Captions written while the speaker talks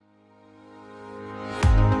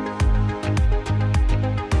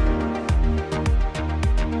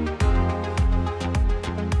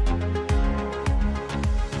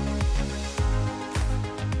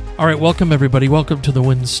All right, welcome everybody. Welcome to the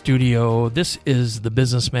Win Studio. This is the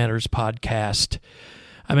Business Matters podcast.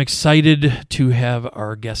 I'm excited to have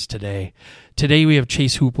our guest today. Today we have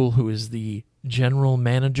Chase Hoople, who is the general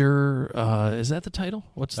manager. Is that the title?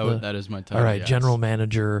 That is my title. All right, yes. General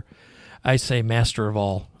manager. I say master of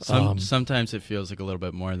all. Sometimes it feels like a little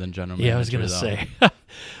bit more than general manager. Yeah, I was going to say.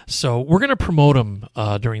 So we're going to promote him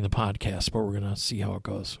during the podcast, but we're going to see how it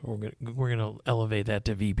goes. We're going to elevate that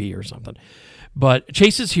to VP or something. But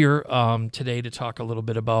Chase is here today to talk a little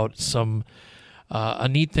bit about some a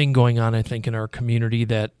neat thing going on, I think, in our community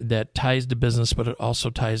that ties to business, but it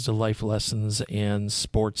also ties to life lessons and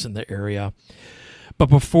sports in the area. But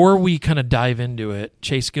before we kind of dive into it,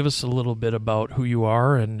 Chase, give us a little bit about who you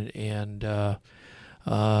are, and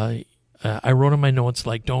I wrote in my notes,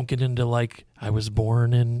 like, don't get into, like, I was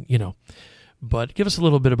born in, but give us a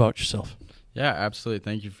little bit about yourself. Yeah, absolutely.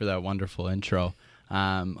 Thank you for that wonderful intro.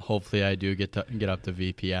 Hopefully I do get up to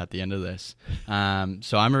VP at the end of this.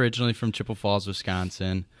 So I'm originally from Chippewa Falls,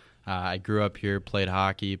 Wisconsin. I grew up here, played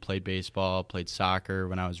hockey, played baseball, played soccer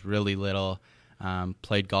when I was really little,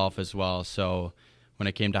 played golf as well. So when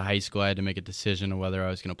it came to high school, I had to make a decision on whether I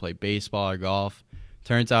was going to play baseball or golf.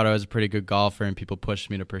 Turns out I was a pretty good golfer, and people pushed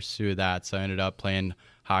me to pursue that. So I ended up playing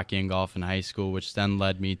hockey and golf in high school, which then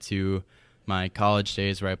led me to my college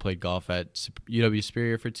days where I played golf at UW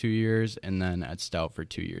Superior for 2 years and then at Stout for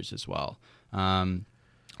 2 years as well. Along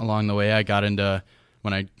the way,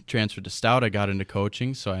 when I transferred to Stout, I got into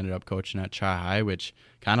coaching. So I ended up coaching at Chi-High, which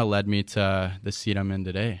kind of led me to the seat I'm in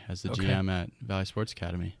today as the GM at Valley Sports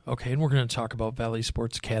Academy. Okay, and we're going to talk about Valley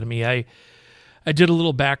Sports Academy. I did a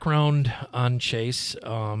little background on Chase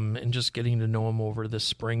and just getting to know him over this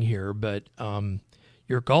spring here, but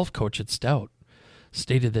your golf coach at Stout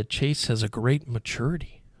stated that Chase has a great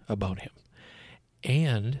maturity about him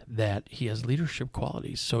and that he has leadership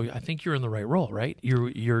qualities. So I think you're in the right role, right?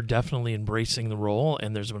 You're definitely embracing the role,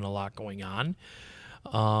 and there's been a lot going on.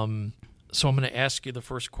 So I'm going to ask you the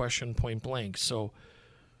first question point blank. So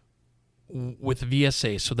with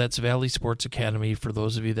VSA, so that's Valley Sports Academy. For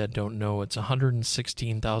those of you that don't know, it's a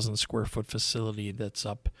 116,000 square foot facility that's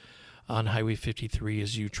up on Highway 53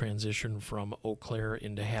 as you transition from Eau Claire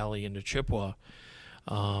into Halley into Chippewa.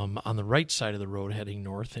 On the right side of the road heading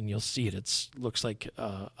north, and you'll see it. It looks like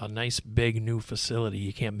a nice big new facility.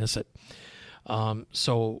 You can't miss it.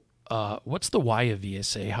 So what's the why of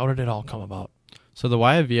VSA? How did it all come about? So the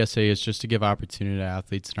why of VSA is just to give opportunity to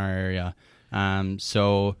athletes in our area.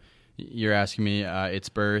 So you're asking me its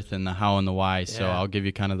birth and the how and the why, so I'll give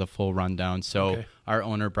you kind of the full rundown. So our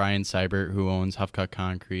owner, Brian Seibert, who owns Huff Cut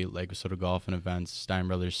Concrete, Lake Wissota Golf and Events, Stein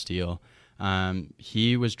Brothers Steel,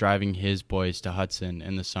 he was driving his boys to Hudson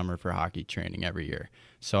in the summer for hockey training every year.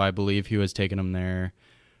 So I believe he was taking them there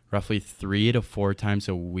roughly 3 to 4 times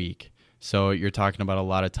a week. So you're talking about a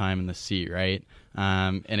lot of time in the seat, right?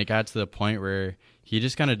 And it got to the point where he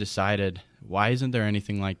just kind of decided, why isn't there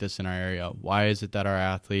anything like this in our area? Why is it that our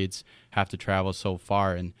athletes have to travel so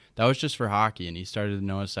far? And that was just for hockey. And he started to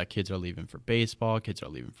notice that kids are leaving for baseball, kids are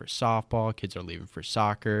leaving for softball, kids are leaving for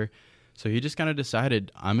soccer. So he just kind of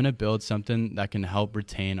decided, I'm going to build something that can help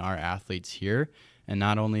retain our athletes here. And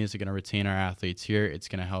not only is it going to retain our athletes here, it's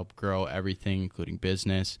going to help grow everything, including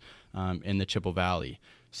business, in the Chippewa Valley.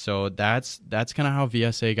 So that's kind of how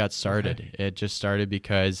VSA got started. Okay. It just started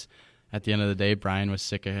because at the end of the day, Brian was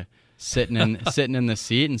sick of sitting in the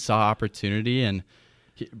seat and saw opportunity. And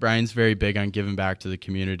Brian's very big on giving back to the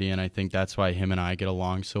community, and I think that's why him and I get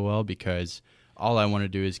along so well, because all I want to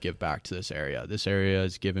do is give back to this area. This area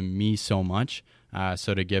has given me so much.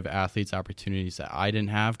 So to give athletes opportunities that I didn't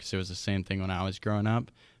have, because it was the same thing when I was growing up.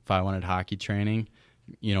 If I wanted hockey training,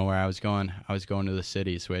 where I was going to the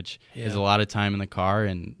cities, which is a lot of time in the car.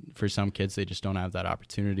 And for some kids, they just don't have that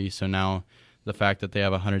opportunity. So now the fact that they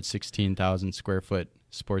have a 116,000 square foot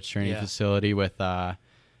sports training facility with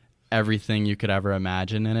everything you could ever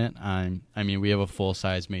imagine in it. I mean, we have a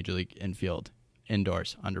full-size Major League infield,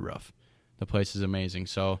 indoors, under roof. The place is amazing.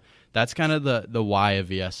 So that's kind of the why of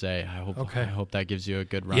VSA. I hope that gives you a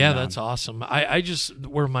good rundown. Yeah, that's awesome. I just,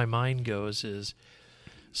 where my mind goes is,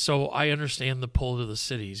 so I understand the pull to the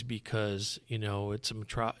cities because, it's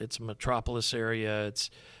a metropolis area. It's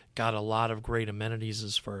got a lot of great amenities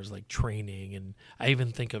as far as like training. And I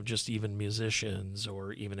even think of just even musicians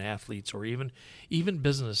or even athletes or even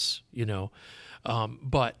business,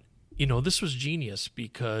 but this was genius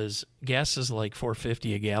because gas is like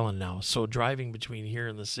 $4.50 a gallon now. So driving between here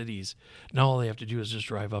and the cities, now all they have to do is just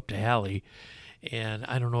drive up to Halley. And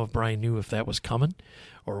I don't know if Brian knew if that was coming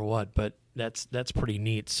or what, but that's pretty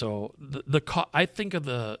neat. So I think of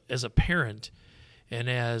as a parent and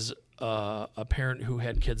as a parent who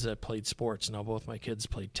had kids that played sports. Now both my kids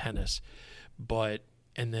played tennis,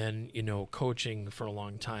 and then coaching for a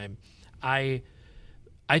long time. I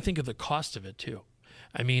think of the cost of it too.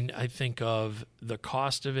 I mean, I think of the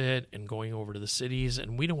cost of it and going over to the cities,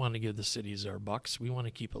 and we don't want to give the cities our bucks. We want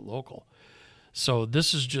to keep it local. So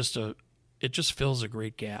this is it just fills a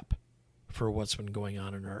great gap for what's been going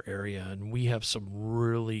on in our area. And we have some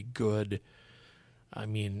really good,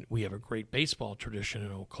 we have a great baseball tradition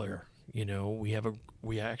in Eau Claire.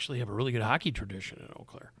 We actually have a really good hockey tradition in Eau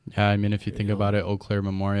Claire. Yeah, I mean, if you think about it, Eau Claire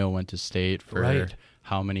Memorial went to state for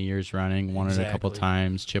how many years running? Won it a couple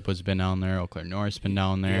times. Chip has been down there. Eau Claire North's been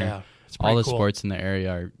down there. Yeah, all the sports in the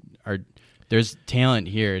area are there's talent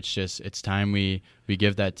here. It's time we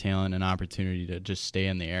give that talent an opportunity to just stay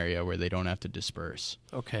in the area where they don't have to disperse.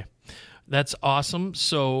 Okay. That's awesome.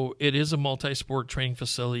 So it is a multi-sport training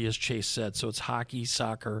facility, as Chase said. So it's hockey,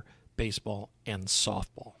 soccer, baseball, and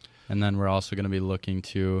softball. And then we're also going to be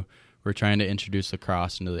we're trying to introduce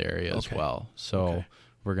lacrosse into the area as well. So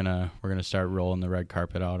we're gonna start rolling the red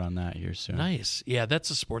carpet out on that here soon. Nice. Yeah, that's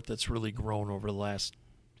a sport that's really grown over the last,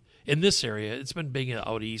 in this area. It's been big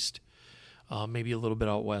out east, maybe a little bit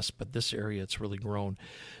out west, but this area it's really grown.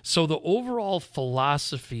 So the overall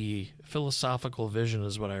philosophical vision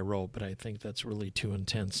is what I wrote, but I think that's really too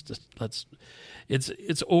intense.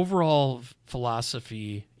 It's overall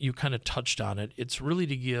philosophy. You kind of touched on it. It's really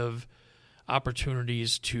to give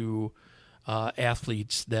opportunities to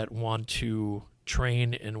athletes that want to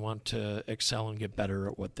train and want to excel and get better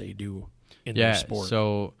at what they do in their sport.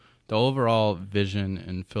 So the overall vision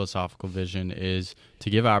and philosophical vision is to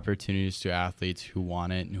give opportunities to athletes who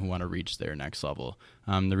want it and who want to reach their next level.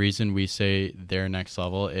 The reason we say their next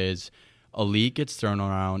level is elite gets thrown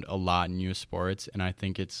around a lot in youth sports, and I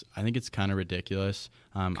think it's kind of ridiculous.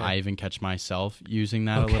 I even catch myself using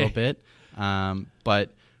that a little bit. But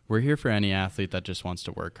we're here for any athlete that just wants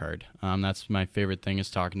to work hard. That's my favorite thing is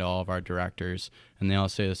talking to all of our directors, and they all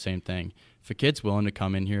say the same thing. If a kid's willing to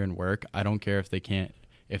come in here and work, I don't care if they can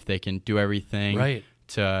do everything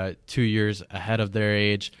to 2 years ahead of their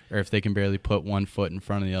age, or if they can barely put one foot in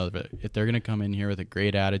front of the other. But if they're going to come in here with a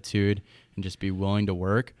great attitude and just be willing to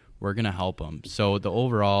work, we're going to help them. So the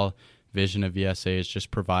overall vision of VSA is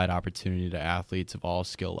just provide opportunity to athletes of all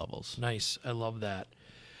skill levels. Nice. I love that.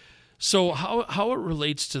 So how it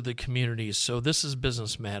relates to the communities. So this is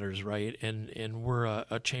Business Matters, right? And we're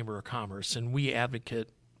a chamber of commerce, and we advocate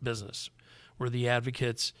business. We're the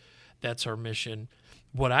advocates. That's our mission.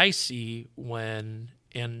 What I see when,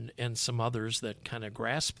 and some others that kind of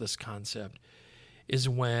grasp this concept, is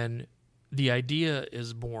when the idea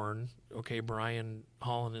is born, okay, Brian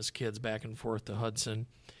Hall and his kids back and forth to Hudson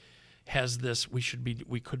has this, we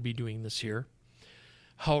could be doing this here.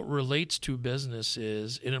 How it relates to business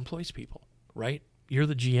is it employs people, right? You're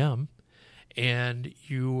the GM, and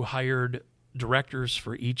you hired directors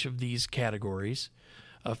for each of these categories,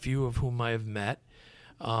 a few of whom I have met.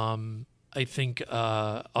 I think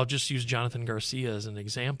I'll just use Jonathan Garcia as an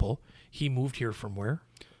example. He moved here from where?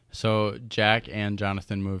 So Jack and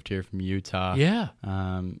Jonathan moved here from Utah. Yeah.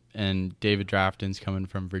 And David Drafton's coming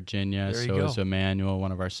from Virginia. So is Emmanuel,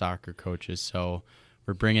 one of our soccer coaches. So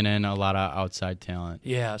we're bringing in a lot of outside talent.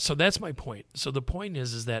 Yeah, so that's my point. So the point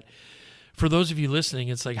is that for those of you listening,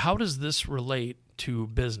 it's like, how does this relate to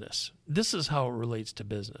business? This is how it relates to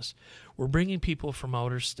business. We're bringing people from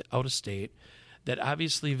out of state that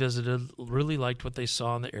obviously visited, really liked what they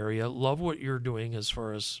saw in the area, love what you're doing as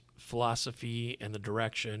far as philosophy and the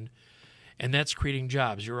direction, and that's creating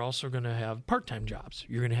jobs. You're also going to have part-time jobs.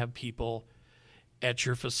 You're going to have people at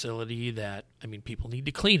your facility that, people need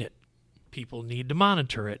to clean it. People need to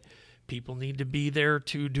monitor it. People need to be there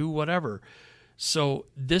to do whatever. So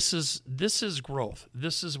this is growth.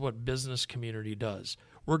 This is what business community does.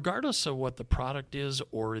 Regardless of what the product is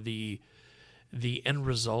or the end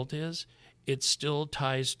result is, it still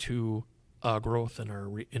ties to growth in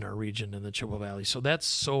our region in the Chippewa Valley. So that's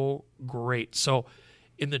so great. So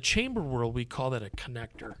in the chamber world, we call that a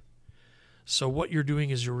connector. So what you're doing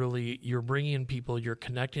is you're bringing in people, you're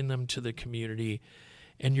connecting them to the community,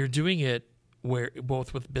 and you're doing it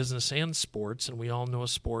both with business and sports. And we all know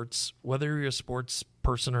sports, whether you're a sports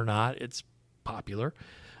person or not, it's popular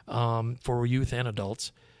for youth and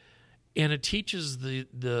adults. And it teaches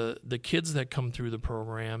the kids that come through the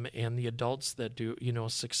program and the adults that do,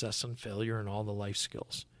 success and failure and all the life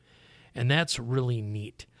skills. And that's really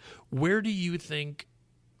neat. Where do you think,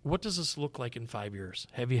 what does this look like in 5 years?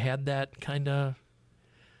 Have you had that kind of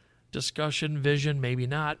discussion, vision? Maybe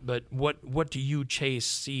not, but what do you, Chase,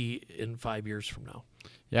 see in 5 years from now?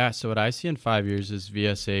 Yeah, so what I see in 5 years is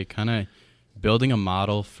VSA kind of building a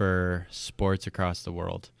model for sports across the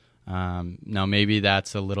world. Now, maybe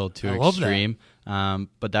that's a little too extreme,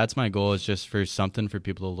 but that's my goal, is just for something for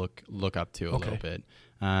people to look up to a little bit.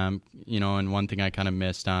 And one thing I kind of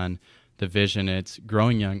missed on the vision, it's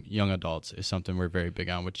growing young adults is something we're very big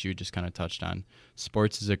on, which you just kind of touched on.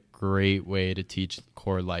 Sports is a great way to teach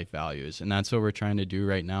core life values, and that's what we're trying to do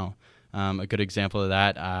right now. A good example of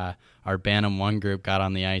that, our Bantam 1 group got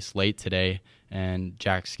on the ice late today, and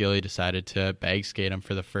Jack Skilly decided to bag skate him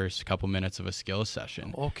for the first couple minutes of a skills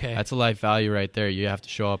session. Okay. That's a life value right there. You have to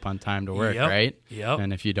show up on time to work, right? Yep.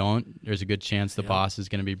 And if you don't, there's a good chance the boss is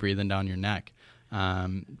going to be breathing down your neck.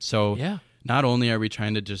 Not only are we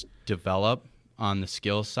trying to just develop on the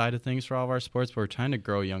skills side of things for all of our sports, but we're trying to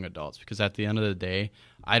grow young adults, because at the end of the day,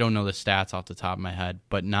 I don't know the stats off the top of my head,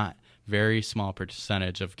 but not very small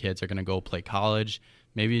percentage of kids are going to go play college,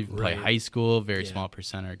 maybe even play high school. Very small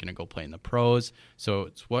percent are going to go play in the pros. So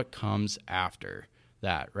it's what comes after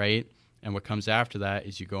that, right? And what comes after that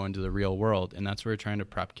is you go into the real world, and that's what we're trying to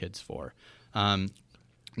prep kids for.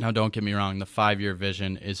 Now, don't get me wrong. The 5-year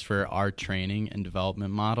vision is for our training and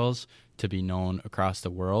development models to be known across the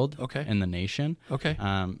world and the nation. Okay.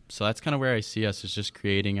 So that's kind of where I see us, is just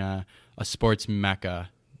creating a sports mecca,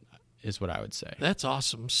 is what I would say. That's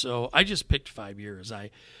awesome. So I just picked 5 years.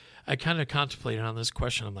 I kind of contemplated on this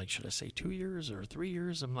question. I'm like, should I say 2 years or 3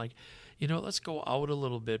 years? I'm like, let's go out a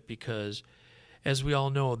little bit, because as we all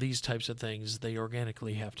know, these types of things, they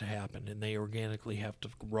organically have to happen, and they organically have to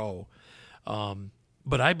grow.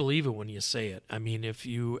 But I believe it when you say it. I mean, if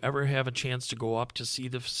you ever have a chance to go up to see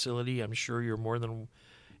the facility, I'm sure you're more than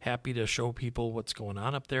happy to show people what's going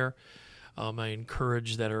on up there. I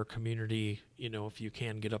encourage that our community, if you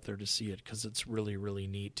can, get up there to see it, because it's really, really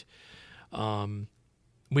neat.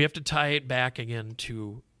 We have to tie it back again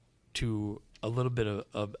to a little bit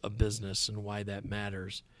of a business and why that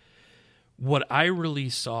matters. What I really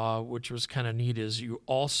saw, which was kind of neat, is you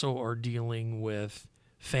also are dealing with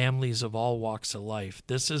families of all walks of life.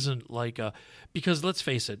 This isn't like because let's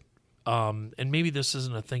face it, and maybe this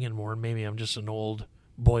isn't a thing anymore, and maybe I'm just an old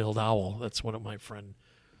boiled owl. That's what my friend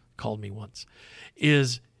called me once.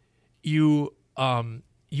 Is you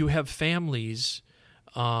have families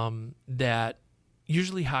that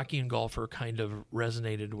usually hockey and golf are kind of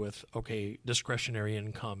resonated with, discretionary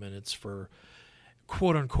income, and it's for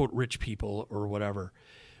quote unquote rich people or whatever.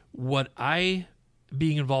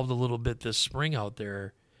 Being involved a little bit this spring out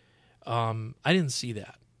there, I didn't see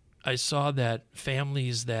that. I saw that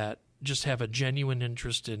families that just have a genuine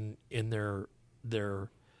interest in their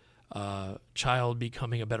child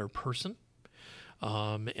becoming a better person,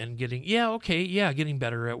 and getting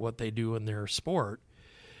better at what they do in their sport.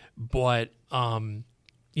 But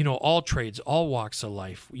all trades, all walks of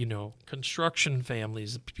life, construction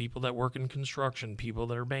families, people that work in construction, people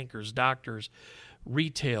that are bankers, doctors,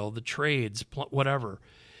 retail, the trades, whatever.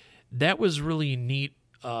 That was really neat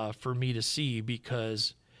for me to see,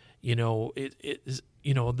 because it is,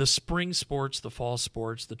 the spring sports, the fall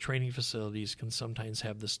sports, the training facilities can sometimes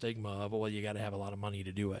have the stigma of, well, you got to have a lot of money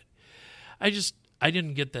to do it. I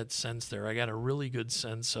didn't get that sense there. I got a really good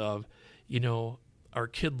sense of, our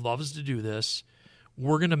kid loves to do this.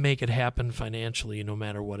 We're going to make it happen financially no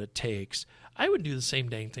matter what it takes. I would do the same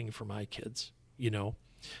dang thing for my kids,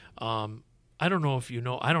 I don't know if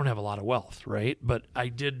I don't have a lot of wealth, right? But I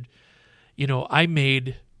did, I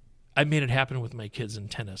made it happen with my kids in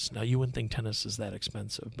tennis. Now, you wouldn't think tennis is that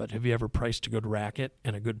expensive, but have you ever priced a good racket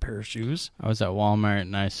and a good pair of shoes? I was at Walmart,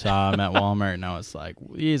 and I saw them at Walmart, and I was like,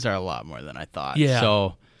 these are a lot more than I thought. Yeah.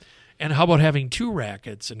 So, and how about having 2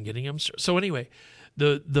 rackets and getting them? So anyway,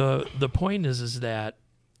 the point is that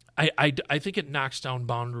I think it knocks down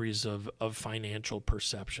boundaries of financial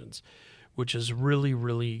perceptions, which is really,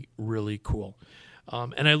 really, really cool.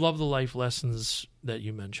 And I love the life lessons that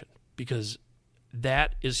you mentioned, because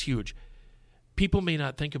that is huge. People may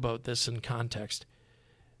not think about this in context.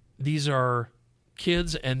 These are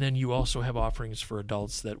kids, and then you also have offerings for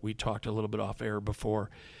adults that we talked a little bit off air before.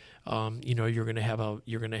 You're going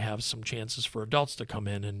to have some chances for adults to come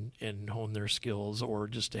in and hone their skills, or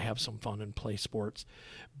just to have some fun and play sports.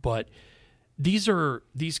 But these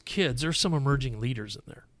kids, there's some emerging leaders in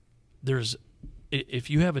there. If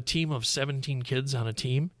you have a team of 17 kids on a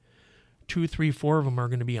team, 2, 3, 4 of them are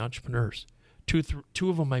going to be entrepreneurs. Two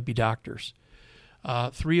of them might be doctors.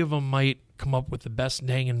 3 of them might come up with the best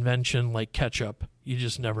dang invention, like ketchup. You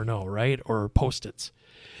just never know, right? Or Post-its.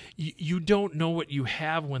 You don't know what you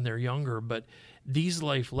have when they're younger, but these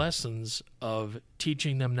life lessons of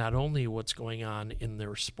teaching them not only what's going on in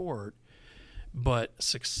their sport, but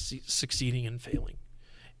succeeding and failing.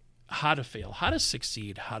 How to fail, how to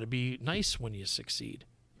succeed, how to be nice when you succeed.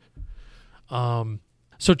 So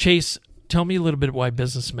Chase, tell me a little bit why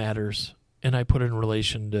business matters, and I put it in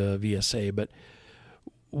relation to VSA, but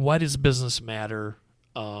why does business matter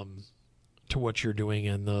to what you're doing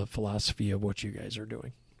and the philosophy of what you guys are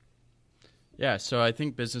doing? Yeah, so I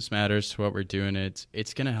think business matters to what we're doing.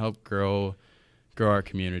 It's going to help grow our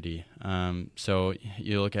community. So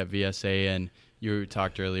you look at VSA, and you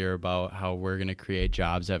talked earlier about how we're going to create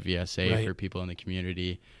jobs at VSA for people in the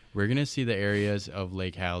community. We're going to see the areas of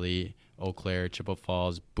Lake Hallie, Eau Claire, Chippewa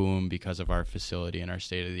Falls boom because of our facility and our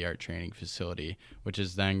state-of-the-art training facility, which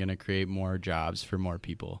is then going to create more jobs for more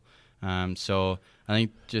people. So I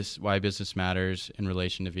think just why business matters in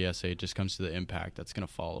relation to VSA just comes to the impact that's going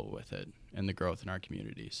to follow with it and the growth in our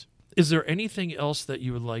communities. Is there anything else that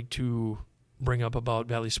you would like to bring up about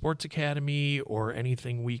Valley Sports Academy, or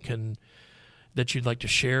anything that you'd like to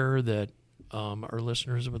share that our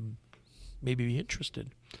listeners would maybe be interested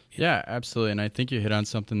in? Yeah, absolutely. And I think you hit on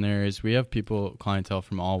something there is we have clientele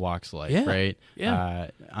from all walks of life, right? Yeah.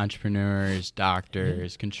 Entrepreneurs,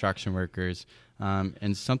 doctors, construction workers.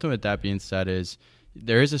 And something with that being said is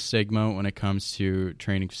there is a stigma when it comes to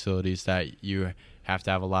training facilities that you have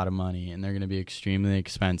to have a lot of money and they're going to be extremely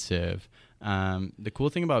expensive. The cool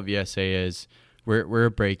thing about VSA is we're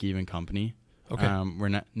a break-even company.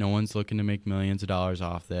 Okay. No one's looking to make millions of dollars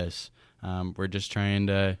off this. We're just trying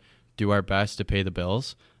to do our best to pay the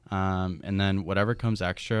bills. And then whatever comes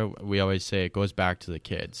extra, we always say it goes back to the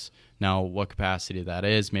kids. Now, what capacity that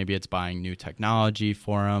is, maybe it's buying new technology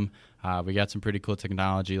for them. We got some pretty cool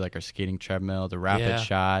technology like our skating treadmill, the rapid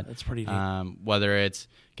shot. That's pretty neat. Whether it's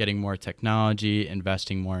getting more technology,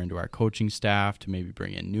 investing more into our coaching staff to maybe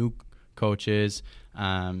bring in new coaches.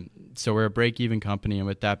 So we're a break-even company. And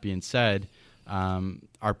with that being said,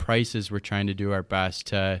 our prices, we're trying to do our best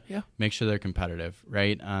to make sure they're competitive,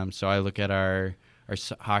 right? So I look at our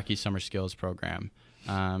hockey summer skills program.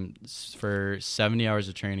 For 70 hours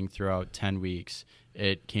of training throughout 10 weeks,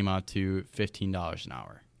 it came out to $15 an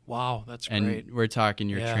hour. Wow, that's and great. And we're talking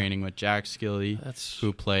you're training with Jack Skilly,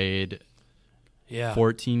 who played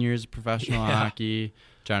 14 years of professional hockey,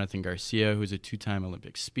 Jonathan Garcia, who's a 2-time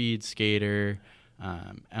Olympic speed skater,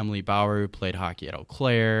 Emily Bauer, who played hockey at Eau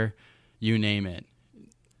Claire, you name it.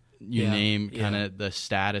 You name kind of the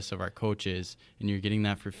status of our coaches, and you're getting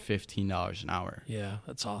that for $15 an hour. Yeah,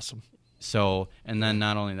 that's awesome. So, and then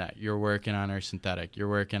not only that, you're working on our synthetic, you're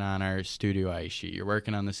working on our studio ice sheet, you're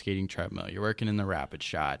working on the skating treadmill, you're working in the rapid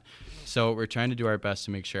shot. So we're trying to do our best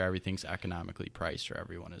to make sure everything's economically priced for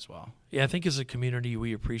everyone as well. Yeah, I think as a community,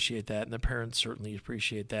 we appreciate that, and the parents certainly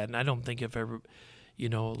appreciate that. And I don't think a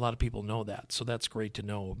lot of people know that. So that's great to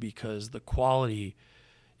know because the quality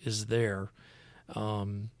is there.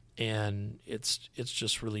 And it's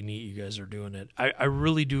just really neat you guys are doing it. I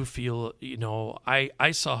really do feel,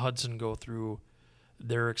 I saw Hudson go through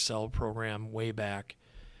their Excel program way back,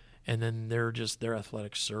 and then their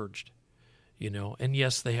athletics surged, And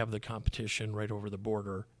yes, they have the competition right over the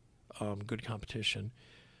border, good competition.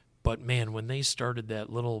 But, man, when they started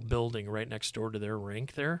that little building right next door to their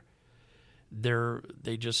rink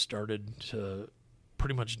they just started to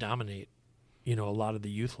pretty much dominate a lot of the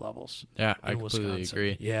youth levels. Yeah, I completely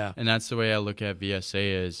agree. Yeah. And that's the way I look at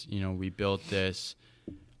VSA is, we built this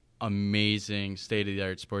amazing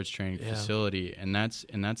state-of-the-art sports training facility, and that's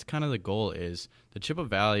kind of the goal is the Chippewa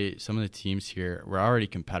Valley, some of the teams here, we're already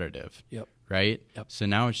competitive. Yep. Right? Yep. So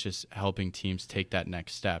now it's just helping teams take that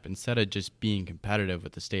next step. Instead of just being competitive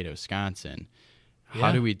with the state of Wisconsin,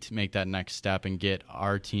 how do we make that next step and get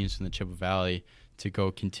our teams from the Chippewa Valley to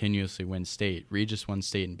go continuously win state? Regis won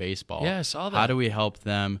state in baseball. Yeah, I saw that. How do we help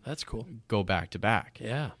them That's cool. go back to back?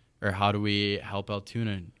 Yeah. Or how do we help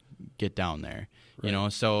Altoona get down there?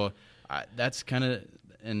 Right. So that's kind of,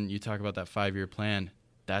 and you talk about that 5-year plan,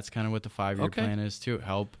 that's kind of what the 5-year plan is too.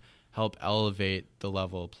 Help elevate the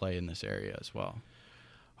level of play in this area as well.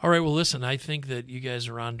 All right, well, listen, I think that you guys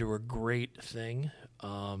are on to a great thing.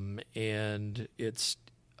 And it's,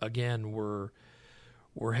 again, we're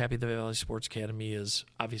happy the Valley Sports Academy is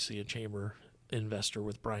obviously a chamber investor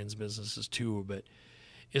with Brian's businesses too, but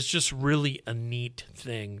it's just really a neat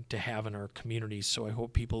thing to have in our community. So I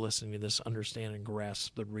hope people listening to this understand and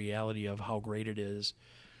grasp the reality of how great it is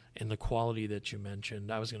and the quality that you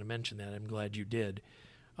mentioned. I was going to mention that. I'm glad you did,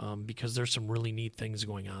 because there's some really neat things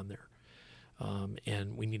going on there.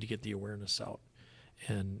 And we need to get the awareness out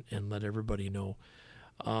and let everybody know.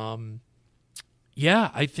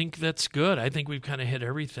 Yeah, I think that's good. I think we've kind of hit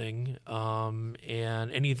everything. And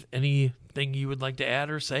anything you would like to add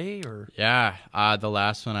or say? Or yeah, the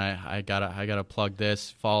last one I gotta plug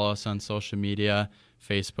this. Follow us on social media: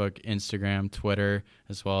 Facebook, Instagram, Twitter,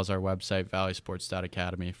 as well as our website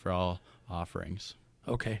valleysports.academy for all offerings.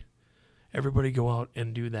 Okay, everybody go out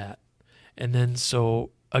and do that. And then,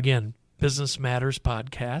 so again, Business Matters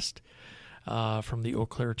podcast from the Eau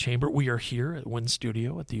Claire Chamber. We are here at Win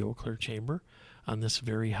Studio at the Eau Claire Chamber on this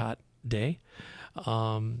very hot day.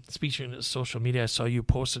 Speaking of social media, I saw you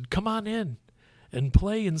posted, come on in and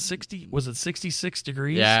play in 66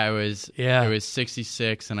 degrees? Yeah, it was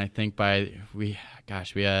 66, and I think we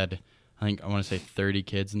had, I want to say 30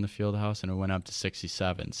 kids in the field house, and it went up to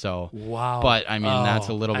 67. So, wow. But I mean, that's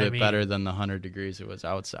a little bit better than the 100 degrees it was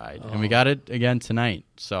outside, and we got it again tonight.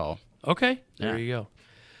 So, okay, there you go.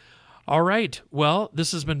 All right. Well,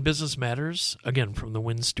 this has been Business Matters, again, from the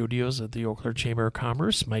Win Studios at the Eau Claire Chamber of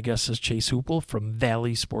Commerce. My guest is Chase Hoople from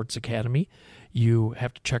Valley Sports Academy. You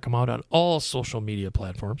have to check them out on all social media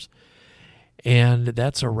platforms. And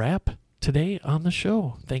that's a wrap today on the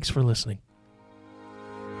show. Thanks for listening.